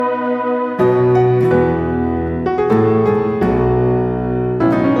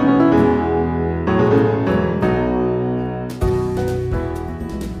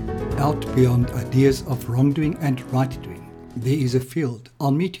around ideas of wrongdoing and right-doing, there is a field.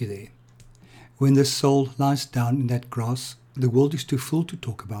 I'll meet you there. When the soul lies down in that grass, the world is too full to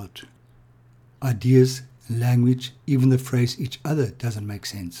talk about. Ideas, language, even the phrase each other doesn't make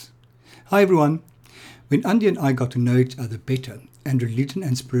sense. Hi everyone. When Andy and I got to know each other better and religion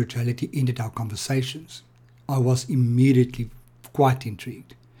and spirituality ended our conversations, I was immediately quite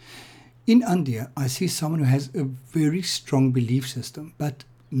intrigued. In Andia, I see someone who has a very strong belief system, but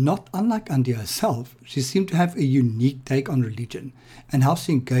not unlike Andia herself, she seemed to have a unique take on religion and how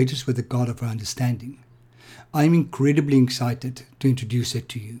she engages with the God of her understanding. I am incredibly excited to introduce her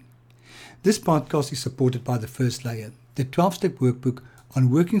to you. This podcast is supported by The First Layer, the 12-step workbook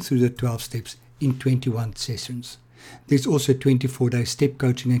on working through the 12 steps in 21 sessions. There's also a 24-day step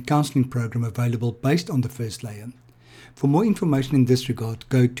coaching and counseling program available based on The First Layer. For more information in this regard,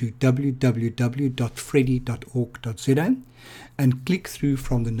 go to www.freddy.org.za and click through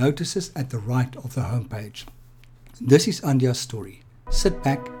from the notices at the right of the homepage. This is Andia's story. Sit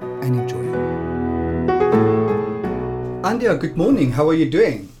back and enjoy. Andia, good morning. How are you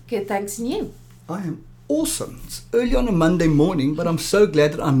doing? Good, thanks, and you? I am awesome. It's early on a Monday morning, but I'm so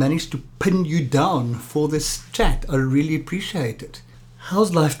glad that I managed to pin you down for this chat. I really appreciate it.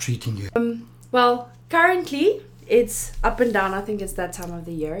 How's life treating you? Well, currently it's up and down. I think it's that time of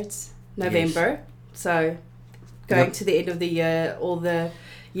the year. It's November, so going to the end of the year, all the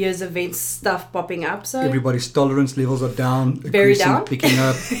year's events stuff popping up. So everybody's tolerance levels are down, very down, picking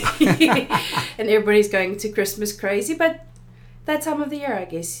up, and everybody's going to Christmas crazy. But that time of the year, I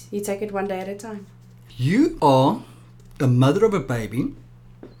guess you take it one day at a time. You are a mother of a baby.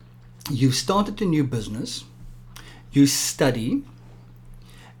 You've started a new business. You study,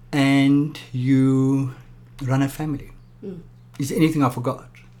 and you run a family. Is there anything I forgot?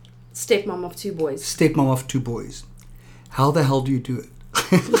 Stepmom of two boys. Stepmom of two boys. How the hell do you do it?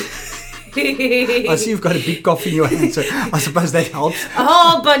 I see you've got a big coffee in your hand, so I suppose that helps. A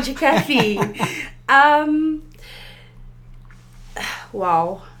whole bunch of caffeine.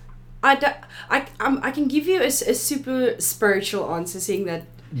 Wow. I can give you a super spiritual answer, seeing that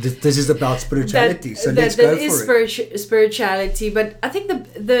this is about spirituality, so let's go for it. Spirituality, but I think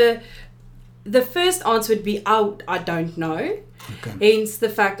the first answer would be I don't know. Okay. Hence the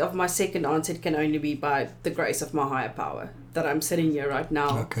fact of my second answer, it can only be by the grace of my higher power that I'm sitting here right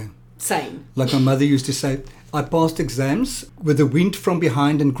now. Okay. Sane. Like my mother used to say, I passed exams with the wind from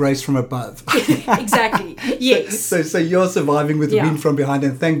behind and grace from above. Exactly. Yes. So you're surviving with the wind from behind,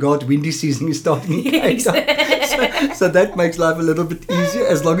 and thank God windy season is starting in Cape Town. So that makes life a little bit easier,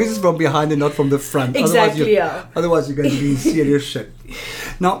 as long as it's from behind and not from the front. Exactly. Otherwise you're going to be in serious shit.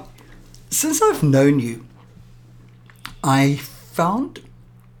 Now, since I've known you, I found...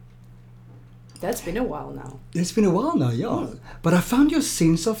 That's been a while now. It's been a while now, yeah. But I found your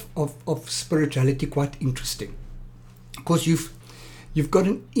sense of spirituality quite interesting. Because you've got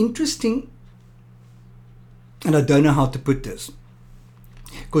an interesting... And I don't know how to put this.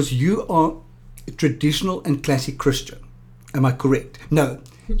 Because you are a traditional and classic Christian. Am I correct? No,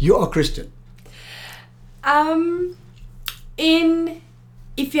 you are Christian.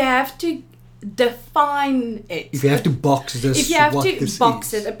 If you have to define it, if you have to box this, if you have to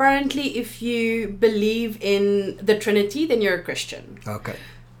box it, apparently if you believe in the Trinity, then you're a Christian. Okay.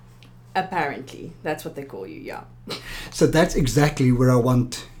 Apparently, that's what they call you, yeah. So that's exactly why I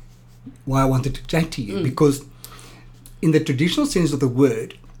wanted to chat to you, because in the traditional sense of the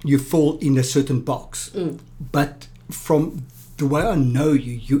word, you fall in a certain box. But from the way I know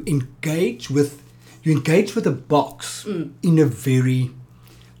you, you engage with a box in a very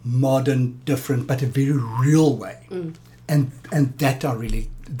modern, different, but a very real way, and that I really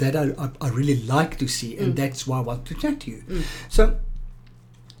like to see, and that's why I want to chat to you. So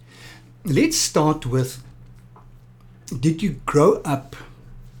let's start with: did you grow up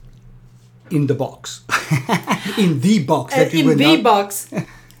in the box? In the box that you were in the box.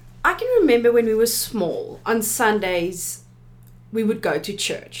 I can remember when we were small. On Sundays, we would go to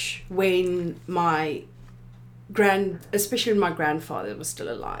church when especially when my grandfather was still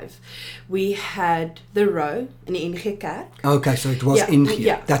alive. We had the row in the NG Kerk. Okay, so it was in here.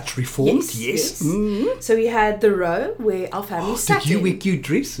 Yeah. That's reformed, yes. Mm-hmm. So we had the row where our family sat. Did you wear cute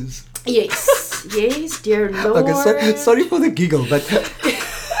dresses? Yes, yes, dear Lord. Okay, sorry for the giggle, but...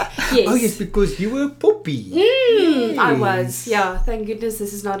 Yes. Oh yes, because you were a poppy. Yes. I was, yeah. Thank goodness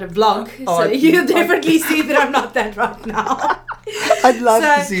this is not a vlog. So you'll definitely see that I'm not that right now. I'd love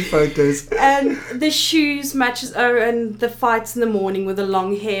to see photos. And the shoes matches, and the fights in the morning with the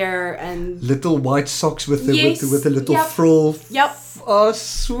long hair and... Little white socks with the little frill. Yep. Oh,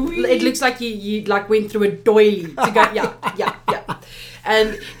 sweet. It looks like you like went through a doily to go, yeah.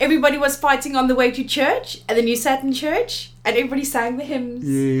 And everybody was fighting on the way to church. And then you sat in church and everybody sang the hymns.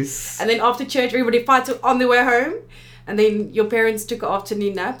 Yes. And then after church, everybody fights on their way home. And then your parents took an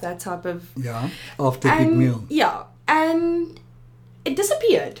afternoon nap, that type of... Yeah, after a big meal. Yeah, and it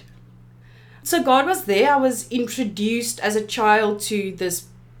disappeared. So God was there. I was introduced as a child to this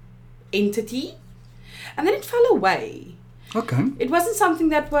entity. And then it fell away. Okay. It wasn't something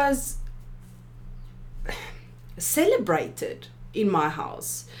that was celebrated in my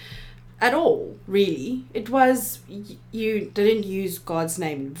house at all, really. It was, you didn't use God's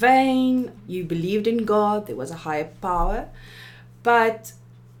name in vain. You believed in God. There was a higher power. But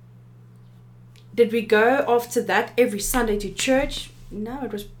did we go after that every Sunday to church? No,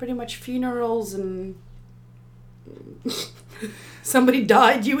 it was pretty much funerals and somebody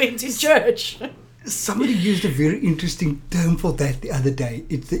died, you went to church. Somebody used a very interesting term for that the other day.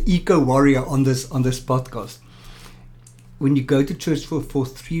 It's the eco warrior on this podcast. When you go to church for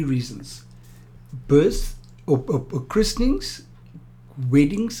 3 reasons: birth or christenings,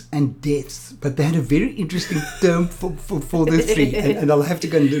 weddings, and deaths. But they had a very interesting term for the 3, and I'll have to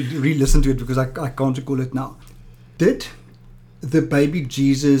go and re-listen to it because I can't recall it now. Did the baby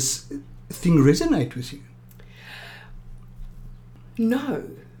Jesus thing resonate with you? No.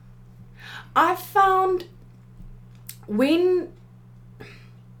 I found when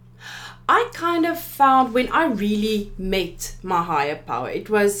I really met my higher power, it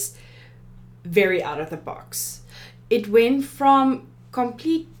was very out of the box. It went from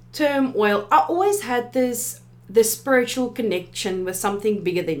complete turmoil. I always had this spiritual connection with something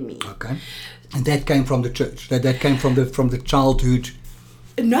bigger than me. Okay. And that came from the church. That came from the childhood.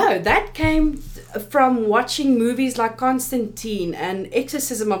 No, that came from watching movies like Constantine and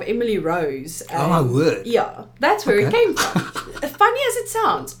Exorcism of Emily Rose. Oh, my word. Yeah, that's where it came from. Funny as it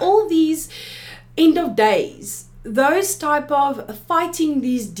sounds, all these end of days, those type of fighting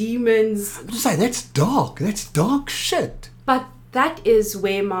these demons. I just say, that's dark. That's dark shit. But that is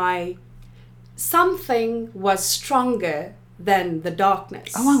where something was stronger than the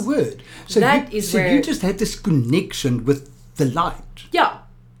darkness. Oh, my word. So you just had this connection with the light. Yeah.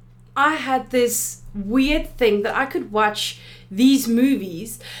 I had this weird thing that I could watch these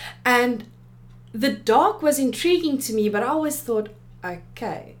movies and the dark was intriguing to me, but I always thought,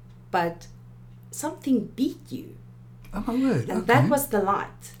 okay, but something beat you. Oh, my word. And that was the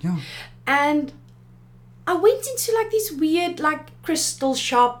light. Yeah. And I went into like these weird like crystal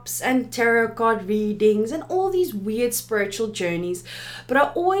shops and tarot card readings and all these weird spiritual journeys, but I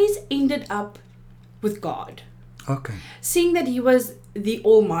always ended up with God. Okay. Seeing that he was the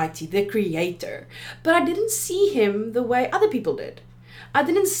Almighty, the Creator. But I didn't see him the way other people did. I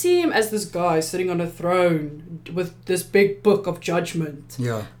didn't see him as this guy sitting on a throne with this big book of judgment.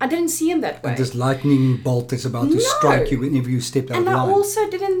 Yeah. I didn't see him that way. And this lightning bolt is about to strike you whenever you step out of line. And I also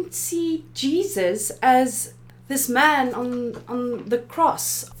didn't see Jesus as this man on the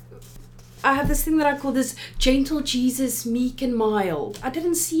cross. I have this thing that I call this gentle Jesus, meek and mild. I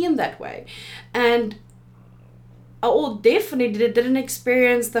didn't see him that way. And I definitely didn't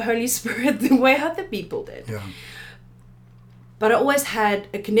experience the Holy Spirit the way other people did. Yeah. But I always had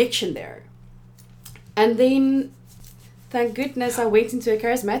a connection there. And then, thank goodness, I went into a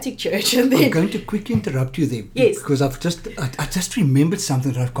charismatic church. And then I'm going to quickly interrupt you there. Yes. Because I just remembered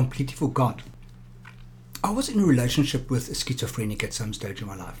something that I've completely forgot. I was in a relationship with a schizophrenic at some stage in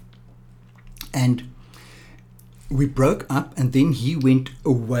my life. And we broke up, and then he went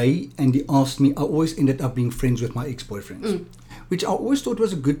away and he asked me. I always ended up being friends with my ex-boyfriends, which I always thought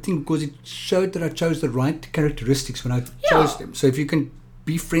was a good thing because it showed that I chose the right characteristics when I chose them. So if you can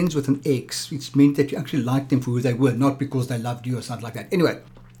be friends with an ex, it's meant that you actually liked them for who they were, not because they loved you or something like that. Anyway,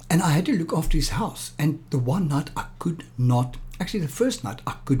 and I had to look after his house. And the one night the first night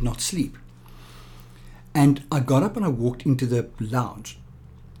I could not sleep. And I got up and I walked into the lounge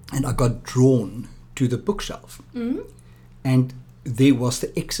and I got drawn to the bookshelf, and there was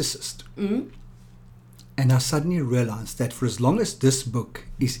The Exorcist, and I suddenly realized that for as long as this book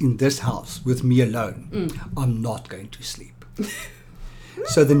is in this house with me alone, I'm not going to sleep.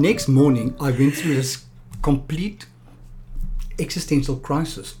 So the next morning I went through this complete existential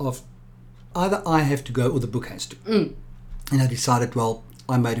crisis of either I have to go or the book has to, and I decided, well,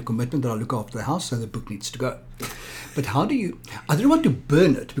 I made a commitment that I'll look after the house, so the book needs to go. But I didn't want to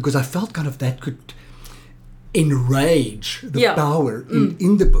burn it because I felt kind of that could enrage the power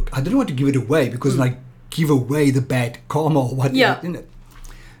in the book. I didn't want to give it away because give away the bad karma or whatnot in it.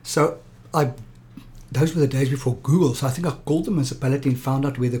 So I those were the days before Google, so I think I called the municipality and found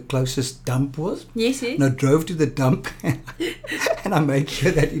out where the closest dump was. Yes, yes. And I drove to the dump and I made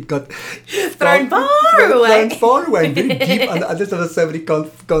sure that it got Thrown far away. Thrown far away, very deep on the other side, so somebody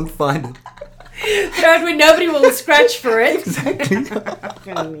can't find it. Throw it where nobody will scratch for it. Exactly.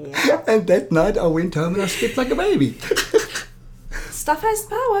 And that night I went home and I slept like a baby. Stuff has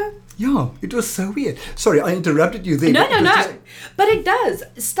power. Yeah, it was so weird. Sorry, I interrupted you there. No. But it does.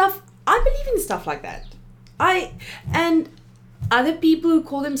 I believe in stuff like that. And other people who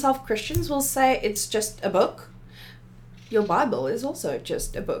call themselves Christians will say it's just a book. Your Bible is also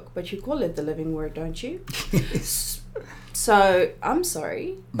just a book, but you call it the living word, don't you? Yes. So I'm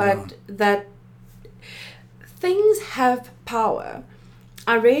sorry, but that things have power.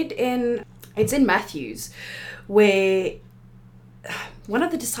 I read it's in Matthew's, where one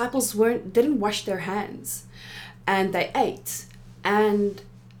of the disciples didn't wash their hands, and they ate, and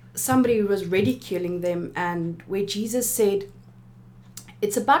somebody was ridiculing them, and where Jesus said,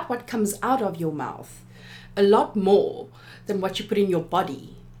 it's about what comes out of your mouth a lot more than what you put in your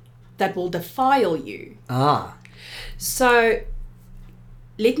body that will defile you. So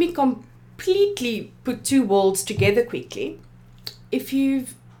let me completely put two worlds together quickly. If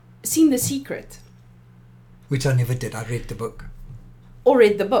you've seen The Secret, which I never did, I read the book. Or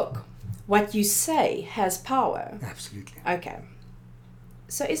read the book, what you say has power. Absolutely. Okay.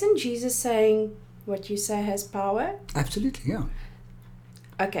 So isn't Jesus saying what you say has power? Absolutely, yeah.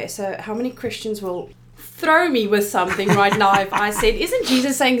 Okay, so how many Christians will throw me with something right now if I said, isn't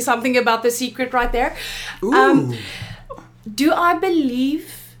Jesus saying something about The Secret right there? Ooh. Do I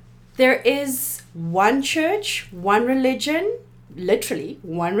believe there is one church, one religion, literally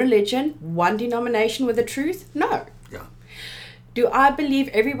one religion, one denomination with the truth? No. Yeah. Do I believe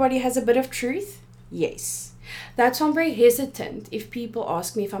everybody has a bit of truth? Yes. That's why I'm very hesitant if people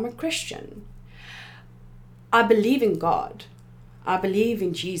ask me if I'm a Christian. I believe in God. I believe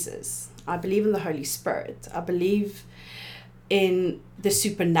in Jesus. I believe in the Holy Spirit. I believe in the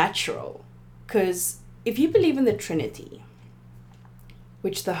supernatural. Because if you believe in the Trinity,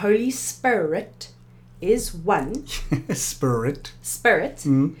 which the Holy Spirit is one. Spirit.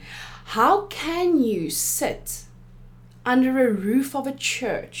 How can you sit under a roof of a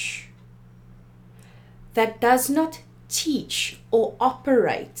church that does not teach or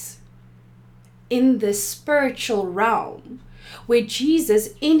operate in the spiritual realm, where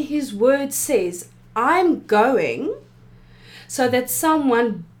Jesus in his word says, I'm going so that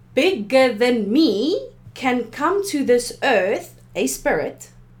someone bigger than me can come to this earth, a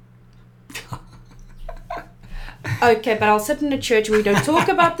spirit. Okay, but I'll sit in a church where we don't talk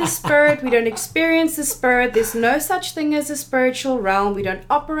about the spirit, we don't experience the spirit, there's no such thing as a spiritual realm, we don't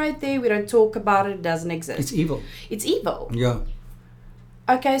operate there, we don't talk about it, it doesn't exist. It's evil. It's evil. Yeah.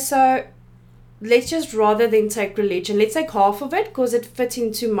 Okay, so let's just rather than take religion, let's take half of it because it fits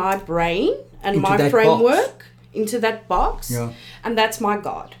into my brain and into my framework, box. Into that box, yeah. And that's my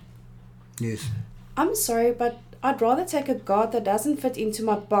God. Yes. I'm sorry, but I'd rather take a God that doesn't fit into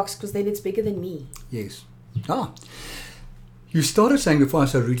my box because then it's bigger than me. Yes. You started saying before I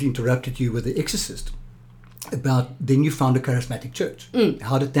so rudely interrupted you with The Exorcist about then you found a charismatic church.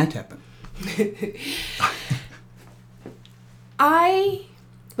 How did that happen?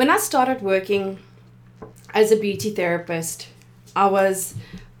 When I started working as a beauty therapist, life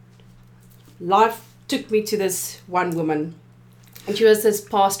took me to this one woman, and she was this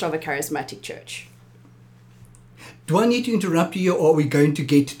pastor of a charismatic church. Do I need to interrupt you, or are we going to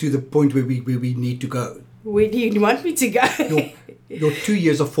get to the point where we need to go? Where do you want me to go? Your 2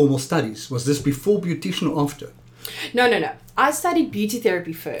 years of formal studies, was this before beautician or after? No. I studied beauty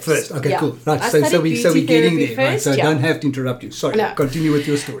therapy first. Okay, yeah. cool. Right, so we're getting there. Right, so I don't have to interrupt you. Sorry, Continue with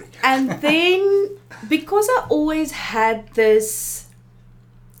your story. And then, because I always had this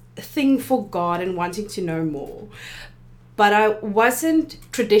thing for God and wanting to know more, but I wasn't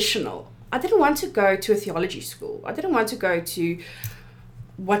traditional. I didn't want to go to a theology school. I didn't want to go to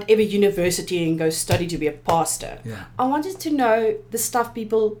whatever university and go study to be a pastor. Yeah. I wanted to know the stuff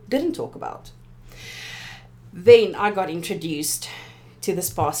people didn't talk about. Then I got introduced to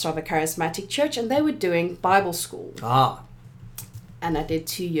this pastor of a charismatic church, and they were doing Bible school. And I did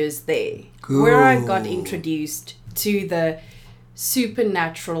 2 years there, cool. Where I got introduced to the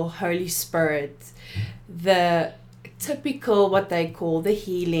supernatural Holy Spirit, the typical, what they call the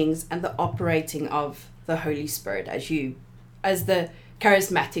healings and the operating of the Holy Spirit as the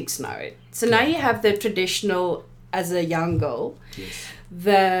charismatics know it. So now you have the traditional as a young girl, yes.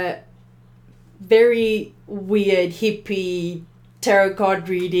 The very weird hippie tarot card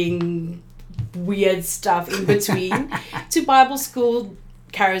reading weird stuff in between to Bible school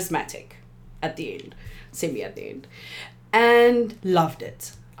charismatic at the end. semi at the end, and loved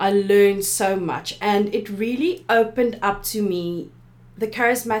it. I learned so much, and it really opened up to me. The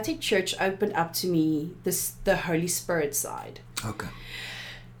charismatic church opened up to me the Holy Spirit side. Okay.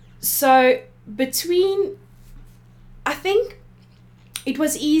 So I think it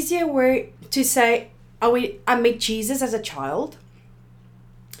was easier to say, I met Jesus as a child.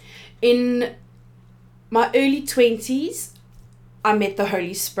 In my early 20s, I met the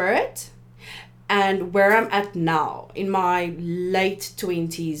Holy Spirit. And where I'm at now, in my late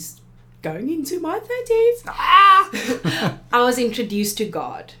 20s, going into my 30s, I was introduced to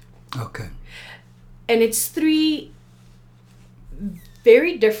God. Okay. And it's 3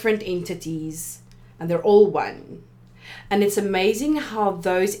 very different entities, and they're all one. And it's amazing how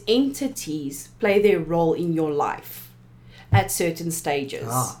those entities play their role in your life at certain stages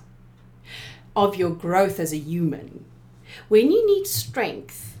of your growth as a human. When you need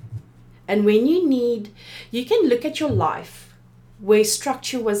strength, and when you can look at your life where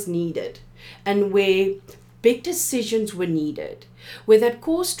structure was needed and where big decisions were needed, where that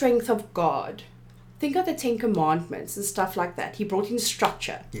core strength of God, think of the 10 Commandments and stuff like that. He brought in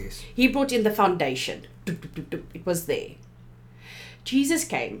structure. Yes. He brought in the foundation. It was there. Jesus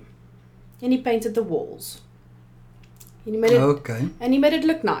came and he painted the walls. And he made it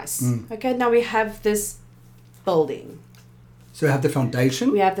look nice. Okay, now we have this building. So we have the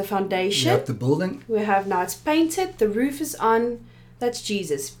foundation. We have the foundation. We have the building. We have now it's painted. The roof is on. That's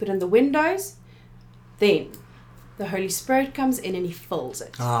Jesus. Put in the windows. Then the Holy Spirit comes in and he fills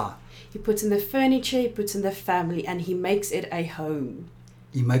it. He puts in the furniture. He puts in the family, and he makes it a home.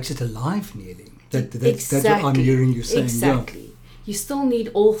 He makes it alive, nearly. That's what I'm hearing you saying. Exactly. Yeah. You still need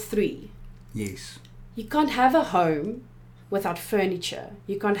all 3. Yes. You can't have a home without furniture.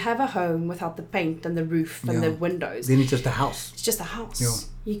 You can't have a home without the paint and the roof and the windows. Then it's just a house. It's just a house.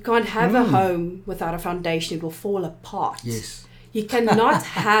 Yeah. You can't have a home without a foundation. It will fall apart. Yes. You cannot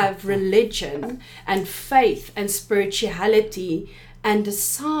have religion and faith and spirituality and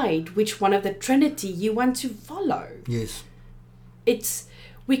decide which one of the Trinity you want to follow. Yes.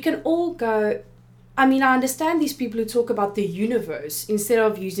 We can all go, I understand these people who talk about the universe instead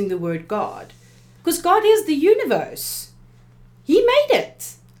of using the word God. Because God is the universe. He made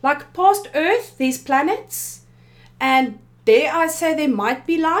it. Like past Earth, there's planets. And dare I say there might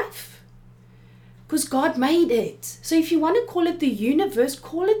be life? Because God made it. So if you want to call it the universe,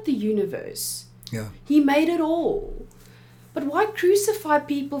 call it the universe. Yeah. He made it all. But why crucify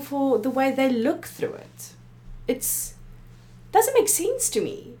people for the way they look through it? It doesn't make sense to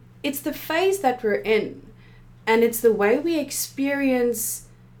me. It's the phase that we're in. And it's the way we experience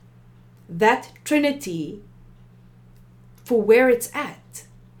that Trinity for where it's at.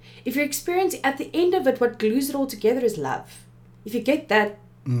 If you're experiencing at the end of it, what glues it all together is love. If you get that,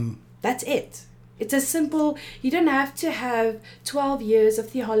 that's it. It's as simple. You don't have to have 12 years of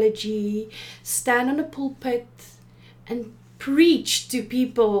theology, stand on a pulpit and preach to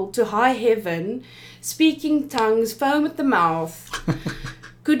people to high heaven, speaking tongues, foam at the mouth.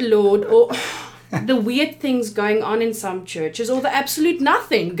 Good Lord. Or the weird things going on in some churches, or the absolute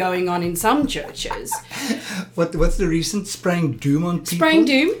nothing going on in some churches. What's the reason? Spraying doom on people? Spraying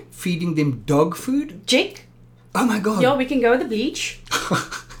doom. Feeding them dog food? Check. Oh my God. Yeah, we can go with the bleach.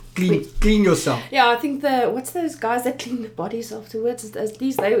 Clean yourself. Yeah, I think what's those guys that clean the bodies afterwards? At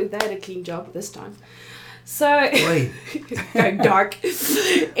least they had a clean job this time. So, going dark.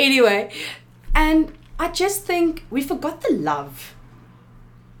 Anyway, and I just think we forgot the love.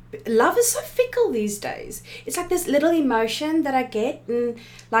 Love is so fickle these days. It's like this little emotion that I get, and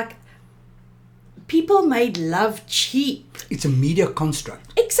like people made love cheap. It's a media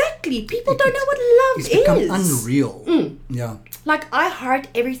construct. Exactly. People don't know what love is. It's become unreal. Yeah. Like I heart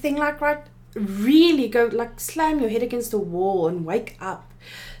everything really go like slam your head against the wall and wake up.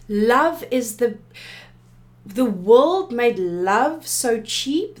 Love is the world made love so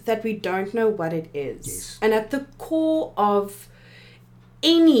cheap that we don't know what it is. Yes. And at the core of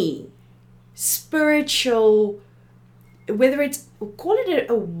any spiritual, whether it's, call it an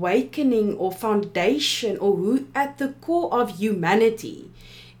awakening or foundation or who, at the core of humanity,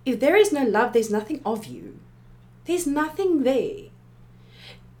 if there is no love, there's nothing of you. There's nothing there.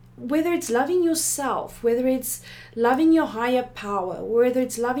 Whether it's loving yourself, whether it's loving your higher power, whether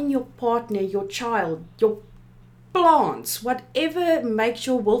it's loving your partner, your child, your plants, whatever makes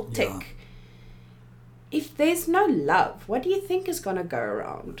your will tick. Yeah. If there's no love, what do you think is going to go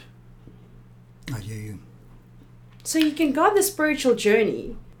around? I hear you. So you can go on the spiritual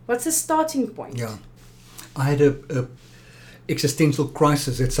journey. What's the starting point? Yeah. I had a existential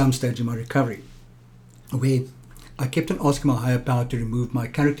crisis at some stage in my recovery where I kept on asking my higher power to remove my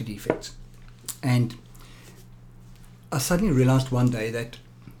character defects. And I suddenly realized one day that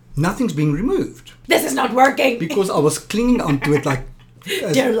nothing's being removed. This is not working. Because I was clinging onto it like...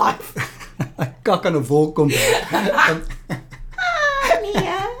 Dear life. Kak aan 'n wolk kom. Nee.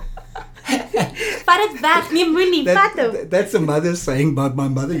 Vat dit weg, nee moenie, vat hom. That's a mother saying, but my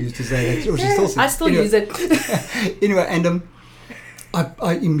mother used to say that. Or she still says. I still use it. Anyway, and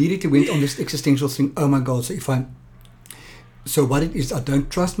I immediately went on this existential thing. Oh my God! So what it is, I don't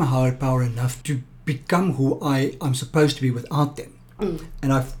trust my higher power enough to become who I'm supposed to be without them.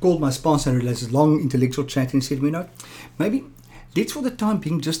 And I've called my sponsor and realized a long intellectual chat and said, maybe let's for the time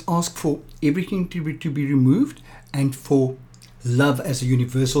being just ask for everything to be removed and for love as a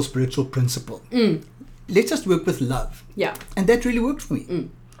universal spiritual principle. Let's just work with love. Yeah. And that really worked for me.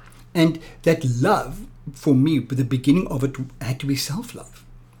 And that love, for me, the beginning of it had to be self-love.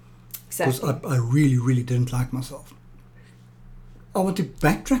 Exactly. Because I really, really didn't like myself. I want to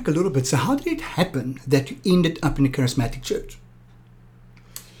backtrack a little bit. So how did it happen that you ended up in a charismatic church?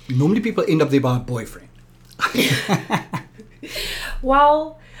 Normally people end up there by a boyfriend.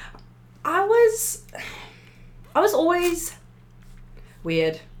 Well, I was always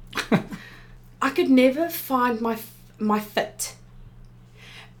weird. I could never find my fit.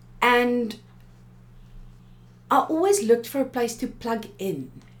 And I always looked for a place to plug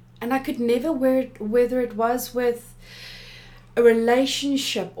in. And I could never, whether it was with a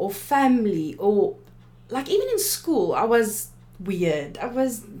relationship or family or like even in school, I was weird. I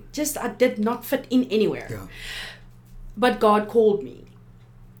did not fit in anywhere. Yeah. But God called me.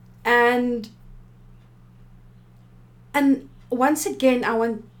 And once again, I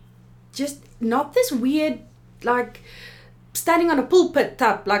want just not this weird, like standing on a pulpit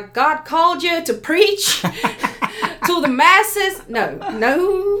top, like God called you to preach to the masses. No.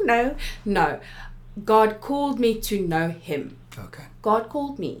 God called me to know Him. Okay. God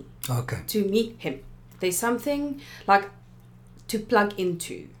called me to meet Him. There's something like to plug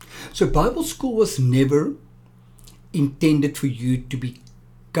into. So Bible school was never intended for you to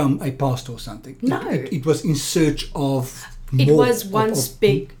become a pastor or something. No. It was in search of more. It was once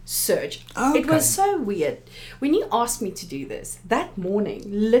big search. Okay. It was so weird. When you asked me to do this, that morning,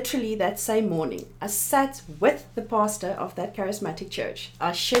 literally that same morning, I sat with the pastor of that charismatic church.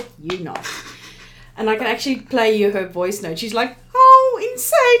 I shit you not. And I can actually play you her voice note. She's like, how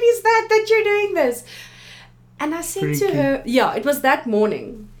insane is that you're doing this? And I said to her, yeah, it was that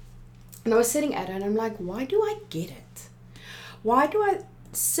morning. And I was sitting at her and I'm like, why do I get it? Why do I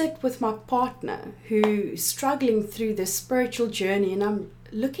sit with my partner who's struggling through this spiritual journey, and I'm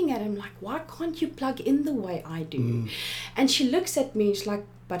looking at him like, why can't you plug in the way I do? And she looks at me, she's like,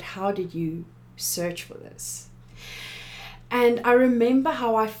 but how did you search for this? And I remember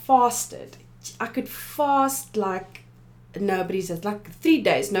how I fasted. I could fast like nobody's, like 3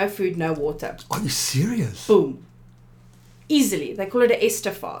 days, no food, no water. Are you serious? Boom. Easily. They call it an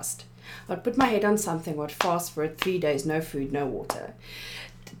Esther fast. I'd put my head on something, I'd fast for 3 days, no food, no water.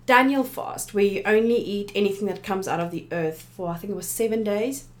 Daniel fast, where you only eat anything that comes out of the earth for, I think it was 7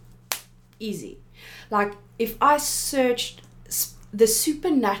 days. Easy. Like, if I searched the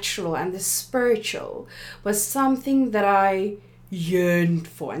supernatural and the spiritual was something that I yearned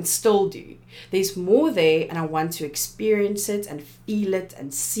for and still do. There's more there, and I want to experience it and feel it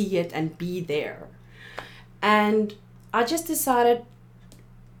and see it and be there. And I just decided,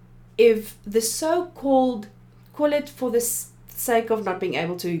 if the so-called, call it for the sake of not being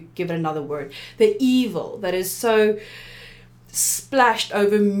able to give it another word, the evil that is so splashed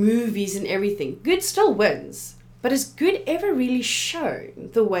over movies and everything, good still wins. But is good ever really shown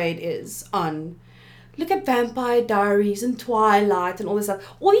the way it is on, look at Vampire Diaries and Twilight and all this stuff.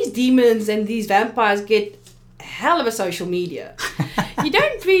 All these demons and these vampires get hell of a social media. You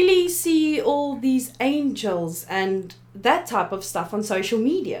don't really see all these angels and that type of stuff on social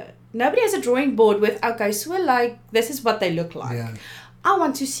media. Nobody has a drawing board with, okay, so like, this is what they look like. Yeah. I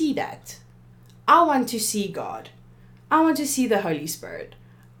want to see that. I want to see God. I want to see the Holy Spirit.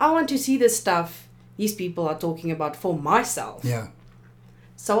 I want to see the stuff these people are talking about for myself. Yeah.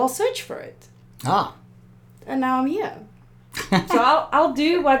 So I'll search for it. And now I'm here. So I'll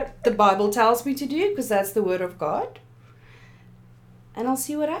do what the Bible tells me to do, because that's the Word of God. And I'll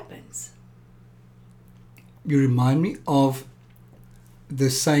see what happens. You remind me of the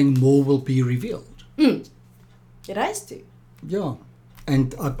saying, more will be revealed. It has to. Yeah.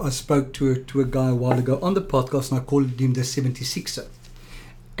 And I spoke to a guy a while ago on the podcast, and I called him the 76er.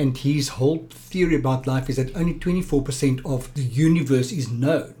 And his whole theory about life is that only 24% of the universe is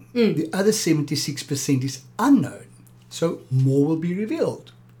known. The other 76% is unknown. So more will be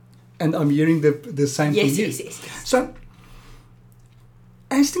revealed. And I'm hearing the same from you. Yes. So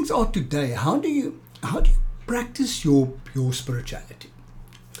as things are today, how do you practice your spirituality?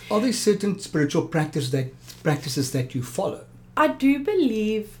 Are there certain spiritual practices that you follow? I do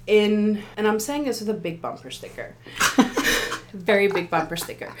believe in, and I'm saying this with a big bumper sticker, very big bumper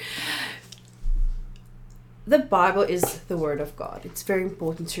sticker. The Bible is the Word of God. It's very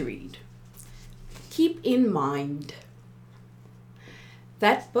important to read. Keep in mind,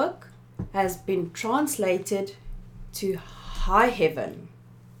 that book has been translated to high heaven.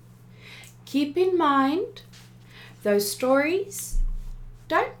 Keep in mind, those stories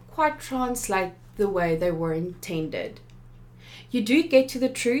don't quite translate the way they were intended. You do get to the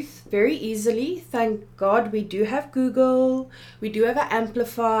truth very easily. Thank God we do have Google. We do have an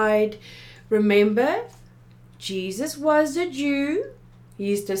Amplified. Remember, Jesus was a Jew.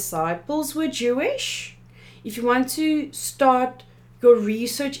 His disciples were Jewish. If you want to start your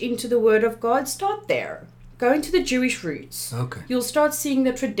research into the Word of God, start there. Go into the Jewish roots. Okay. You'll start seeing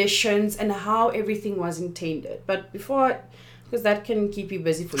the traditions and how everything was intended. But because that can keep you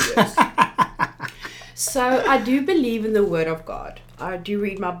busy for years. So I do believe in the Word of God. I do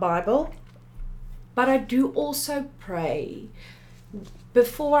read my Bible. But I do also pray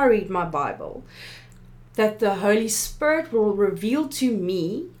before I read my Bible that the Holy Spirit will reveal to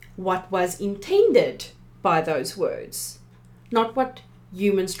me what was intended by those words, not what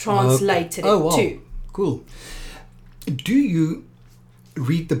humans translated it to. Cool. Do you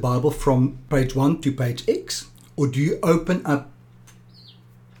read the Bible from page 1 to page X, or do you open up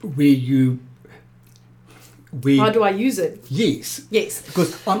how do I use it? Yes. Yes.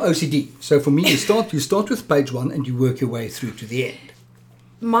 Because I'm OCD. So for me, you start with page 1 and you work your way through to the end.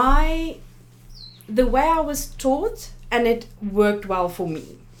 The way I was taught, and it worked well for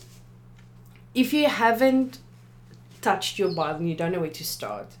me. If you haven't touched your Bible and you don't know where to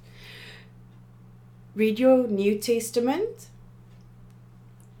start, read your New Testament,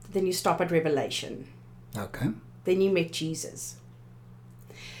 then you stop at Revelation. Okay. Then you meet Jesus.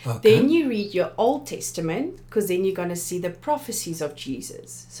 Okay. Then you read your Old Testament, because then you're going to see the prophecies of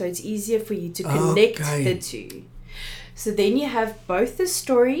Jesus. So it's easier for you to connect the two. So then you have both the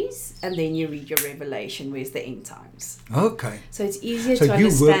stories, and then you read your Revelation, where's the end times. Okay. So it's easier to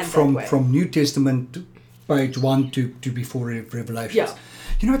understand you work that way. from New Testament page 1 to before Revelations. Yeah.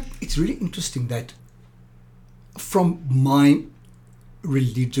 You know what? It's really interesting that from my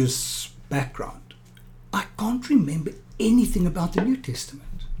religious background, I can't remember anything about the New Testament.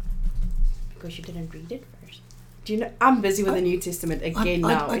 Because you didn't read it first. Do you know? I'm busy with the New Testament again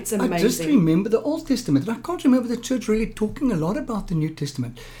now. It's amazing. I just remember the Old Testament, and I can't remember the church really talking a lot about the New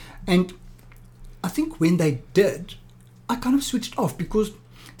Testament. And I think when they did, I kind of switched off, because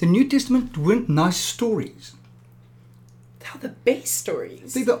the New Testament weren't nice stories. They're the best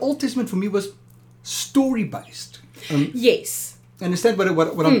stories. The Old Testament for me was story-based. Yes. Understand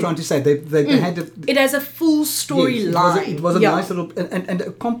what I'm trying to say? They had it has a full storyline. It was a nice little and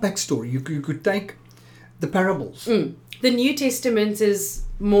a compact story. You could take the parables. The New Testament is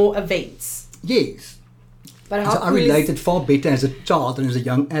more events. Yes. But how so I related far better as a child than as a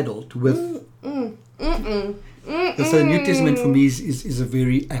young adult with. So the New Testament for me is a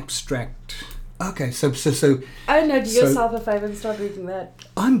very abstract. Okay, so. Oh no! Do yourself a favor and start reading that.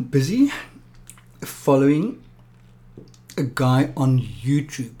 I'm busy following a guy on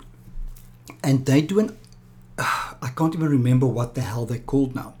YouTube, and they do I can't even remember what the hell they're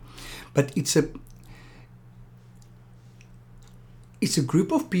called now, but it's a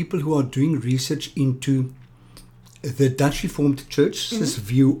group of people who are doing research into the Dutch Reformed Church's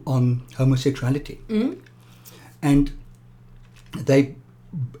view on homosexuality. And they,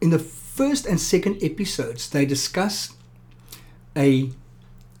 in the first and second episodes, they discuss a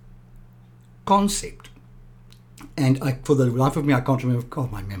concept. And for the life of me, I can't remember.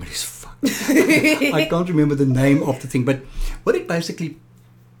 God, my memory is fucked. I can't remember the name of the thing. But what it basically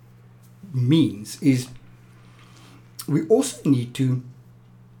means is we also need to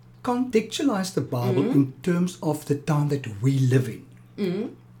contextualize the Bible in terms of the time that we live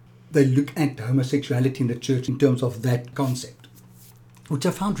in. They look at homosexuality in the church in terms of that concept, which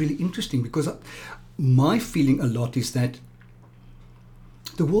I found really interesting, because my feeling a lot is that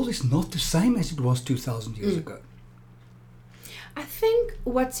the world is not the same as it was 2,000 years ago. I think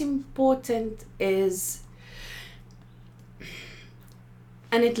what's important is,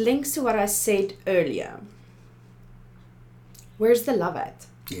 and it links to what I said earlier, where's the love at?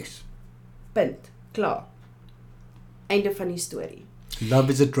 Yes. Punt. Klaar. Einde van die storie. Love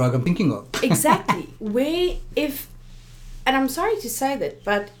is a drug I'm thinking of. Exactly. And I'm sorry to say that,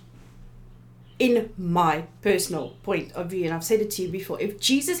 but in my personal point of view, and I've said it to you before, if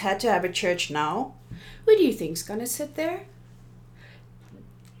Jesus had to have a church now, who do you think's going to sit there?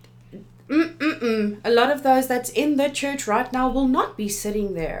 A lot of those that's in the church right now will not be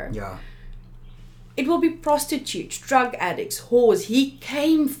sitting there. Yeah. It will be prostitutes, drug addicts, whores. He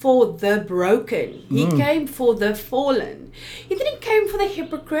came for the broken. He came for the fallen. He didn't come for the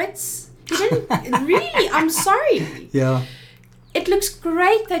hypocrites. He didn't really. I'm sorry. Yeah. It looks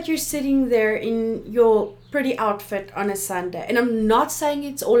great that you're sitting there in your pretty outfit on a Sunday. And I'm not saying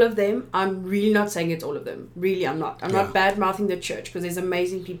it's all of them. I'm really not saying it's all of them. Really, I'm not. I'm not bad-mouthing the church, because there's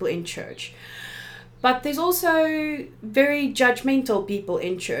amazing people in church. But there's also very judgmental people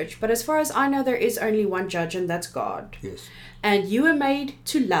in church. But as far as I know, there is only one judge, and that's God. Yes. And you were made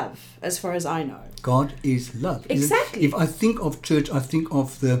to love, as far as I know. God is love. Exactly. If I think of church, I think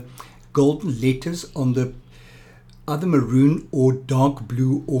of the golden letters on the either maroon or dark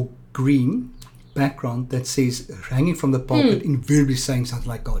blue or green background that says, hanging from the pulpit, invariably saying something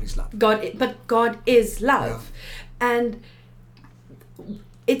like God is love. But God is love. Yeah. And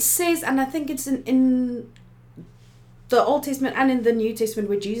it says, and I think it's in the Old Testament and in the New Testament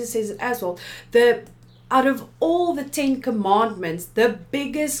where Jesus says it as well, out of all the 10 commandments, the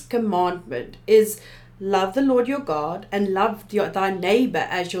biggest commandment is love the Lord your God and love thy neighbor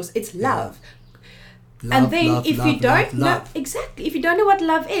as yours. It's love. Love, and then love, if love, you don't know, love. exactly, if you don't know what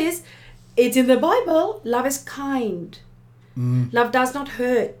love is, it's in the Bible. Love is kind. Love does not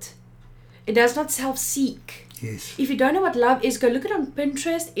hurt. It does not self-seek. Yes. If you don't know what love is, go look it on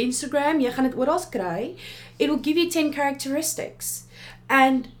Pinterest, Instagram. Jy gaan dit oral kry. It will give you 10 characteristics.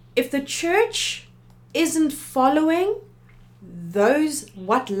 And if the church isn't following those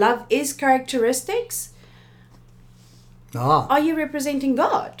what love is characteristics, are you representing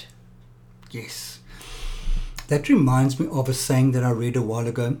God? Yes. That reminds me of a saying that I read a while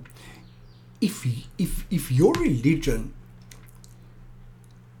ago. If your religion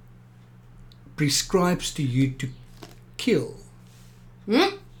prescribes to you to kill,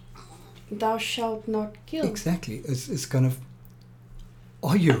 thou shalt not kill. Exactly. It's kind of,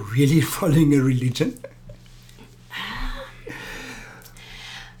 are you really following a religion?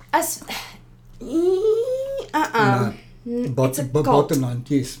 No. It's a cult. Bottom line,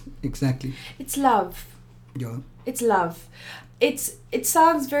 yes, exactly. It's love. Yeah. It's love. It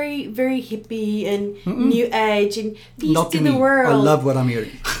sounds very, very hippie and new age and peace Not to to the me. world. I love what I'm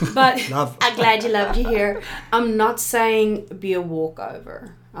hearing. But Love. I'm glad you loved you here. I'm not saying be a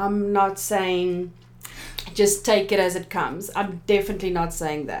walkover. I'm not saying just take it as it comes. I'm definitely not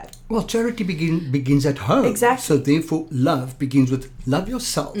saying that. Well, charity begins at home. Exactly. So therefore, love begins with love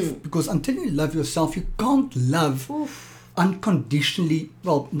yourself. Because until you love yourself, you can't love unconditionally.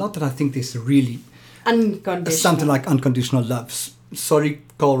 Well, not that I think there's really unconditional. Something like unconditional love. Sorry,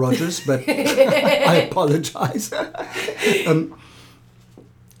 Carl Rogers, but I apologize.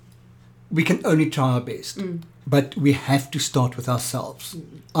 We can only try our best. But we have to start with ourselves.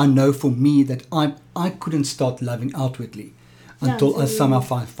 I know for me that I couldn't start loving outwardly until I somehow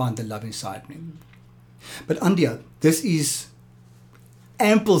find the love inside me. But Andrea, this is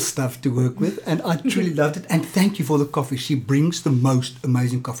ample stuff to work with, and I truly loved it. And thank you for the coffee. She brings the most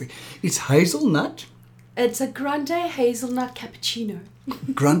amazing coffee. It's hazelnut. It's a grande hazelnut cappuccino.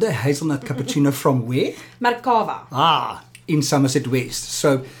 Grande hazelnut cappuccino from where? Markava. In Somerset West.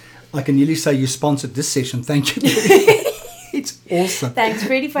 So I can nearly say you sponsored this session. Thank you. It's awesome. Thanks,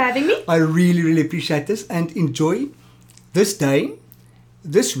 Freddie, for having me. I really, really appreciate this, and enjoy this day,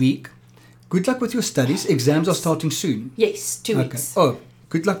 this week. Good luck with your studies. Exams are starting soon. Yes, 2 weeks. Oh,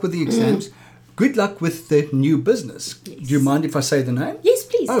 good luck with the exams. Good luck with the new business. Yes. Do you mind if I say the name? Yes,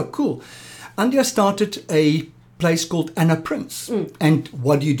 please. Oh, cool. Andrea started a place called Anna Prince. And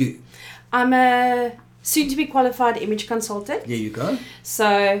what do you do? I'm a soon-to-be qualified image consultant. There you go.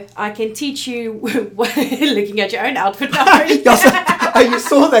 So I can teach you, looking at your own outfit now. You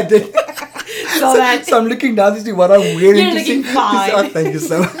saw that, didn't you? So I'm looking down to see what I'm wearing. You're looking fine. Oh, thank you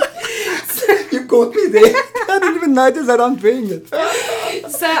so much. You caught me there. I didn't even notice that I'm doing it.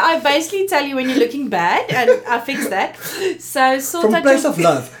 So I basically tell you when you're looking bad, and I fix that. So from a place of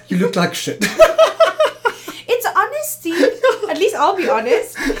love, you look like shit. It's honesty. At least I'll be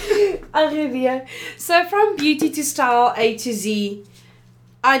honest. Olivia. So from beauty to style, A to Z,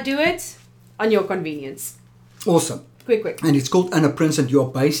 I do it on your convenience. Awesome. Quick. And it's called Anna Prince, and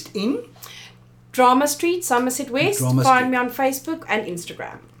you're based in? Drama Street, Somerset West. Find me on Facebook and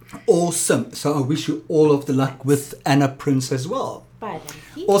Instagram. Awesome. So I wish you all of the luck with Anna Prince as well. Bye.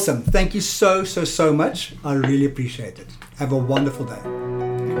 Awesome. Thank you so much. I really appreciate it. Have a wonderful day.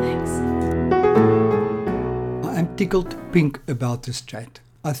 Thanks. I am tickled pink about this chat.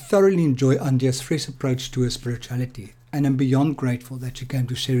 I thoroughly enjoy Andrea's fresh approach to her spirituality, and am beyond grateful that she came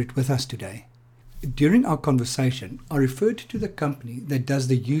to share it with us today. During our conversation, I referred to the company that does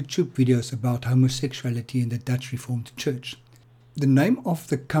the YouTube videos about homosexuality in the Dutch Reformed Church. The name of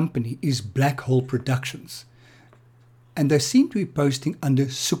the company is Black Hole Productions, and they seem to be posting under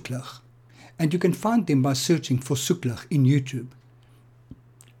Soeklig, and you can find them by searching for Soeklig in YouTube.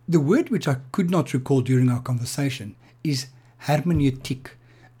 The word which I could not recall during our conversation is hermeneutiek,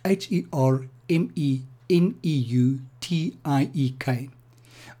 Hermeneutiek.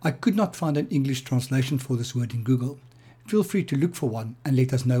 I could not find an English translation for this word in Google. Feel free to look for one and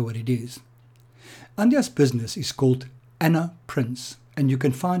let us know what it is. Andia's business is called Anna Prince, and you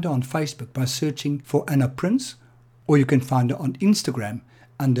can find her on Facebook by searching for Anna Prince, or you can find her on Instagram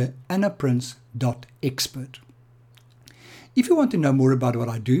under annaprince.expert. If you want to know more about what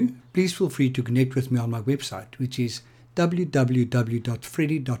I do, please feel free to connect with me on my website, which is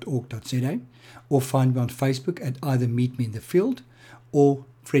www.freddie.org.za, or find me on Facebook at either Meet Me in the Field or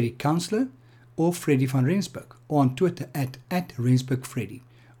Freddie Counselor or Freddie van Rensburg, or on Twitter at RensburgFreddie,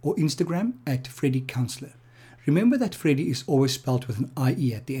 or Instagram at Freddie Counselor. Remember that Freddie is always spelled with an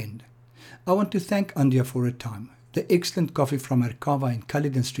IE at the end. I want to thank Andia for her time, the excellent coffee from Merkava in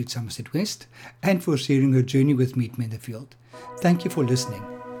Culloden Street, Somerset West, and for sharing her journey with Meet Me in the Field. Thank you for listening.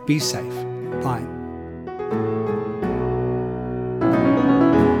 Be safe. Bye.